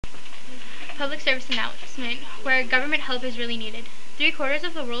public service announcement where government help is really needed. 3/4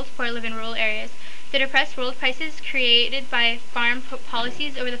 of the world's poor live in rural areas. The depressed world prices created by farm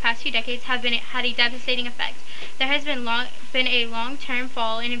policies over the past few decades had a devastating effect. There has been a long-term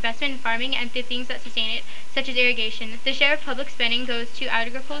fall in investment in farming and the things that sustain it, such as irrigation. The share of public spending goes to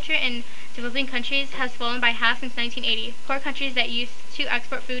agriculture in developing countries has fallen by half since 1980. Poor countries that used to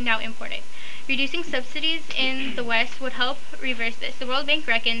export food now import it. Reducing subsidies in the West would help reverse this. The World Bank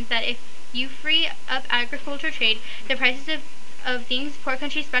reckons that if you free up agriculture trade, the prices of things poor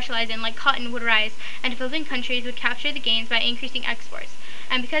countries specialize in, like cotton, would rise, and developing countries would capture the gains by increasing exports.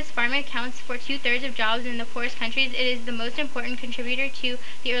 And because farming accounts for 2/3 of jobs in the poorest countries, it is the most important contributor to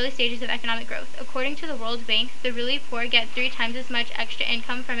the early stages of economic growth. According to the World Bank, the really poor get 3 times as much extra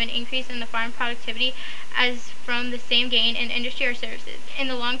income from an increase in the farm productivity as from the same gain in industry or services. In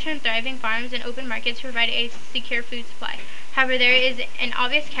the long term, thriving farms and open markets provide a secure food supply. However, there is an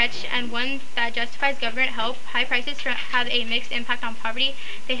obvious catch, and one that justifies government help. High prices have a mixed impact on poverty.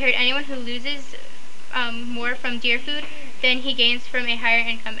 They hurt anyone who loses more from dear food than he gains from a higher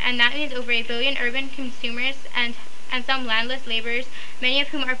income, and that means over 1 billion urban consumers and some landless laborers, many of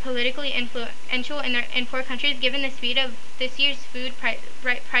whom are politically influential in poor countries. Given the speed of this year's food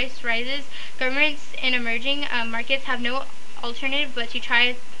price rises, governments in emerging markets have no alternative but to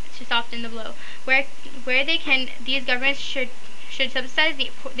try to soften the blow. Where they can, these governments should subsidize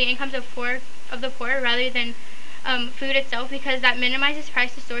the incomes of the poor rather than food itself, because that minimizes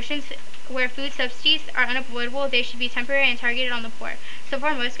price distortions. Where food subsidies are unavoidable, they should be temporary and targeted on the poor. So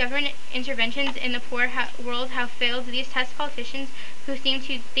far, most government interventions in the poor world have failed. These test politicians who seem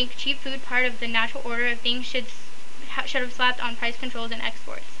to think cheap food part of the natural order of things should have slapped on price controls and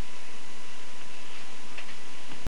exports.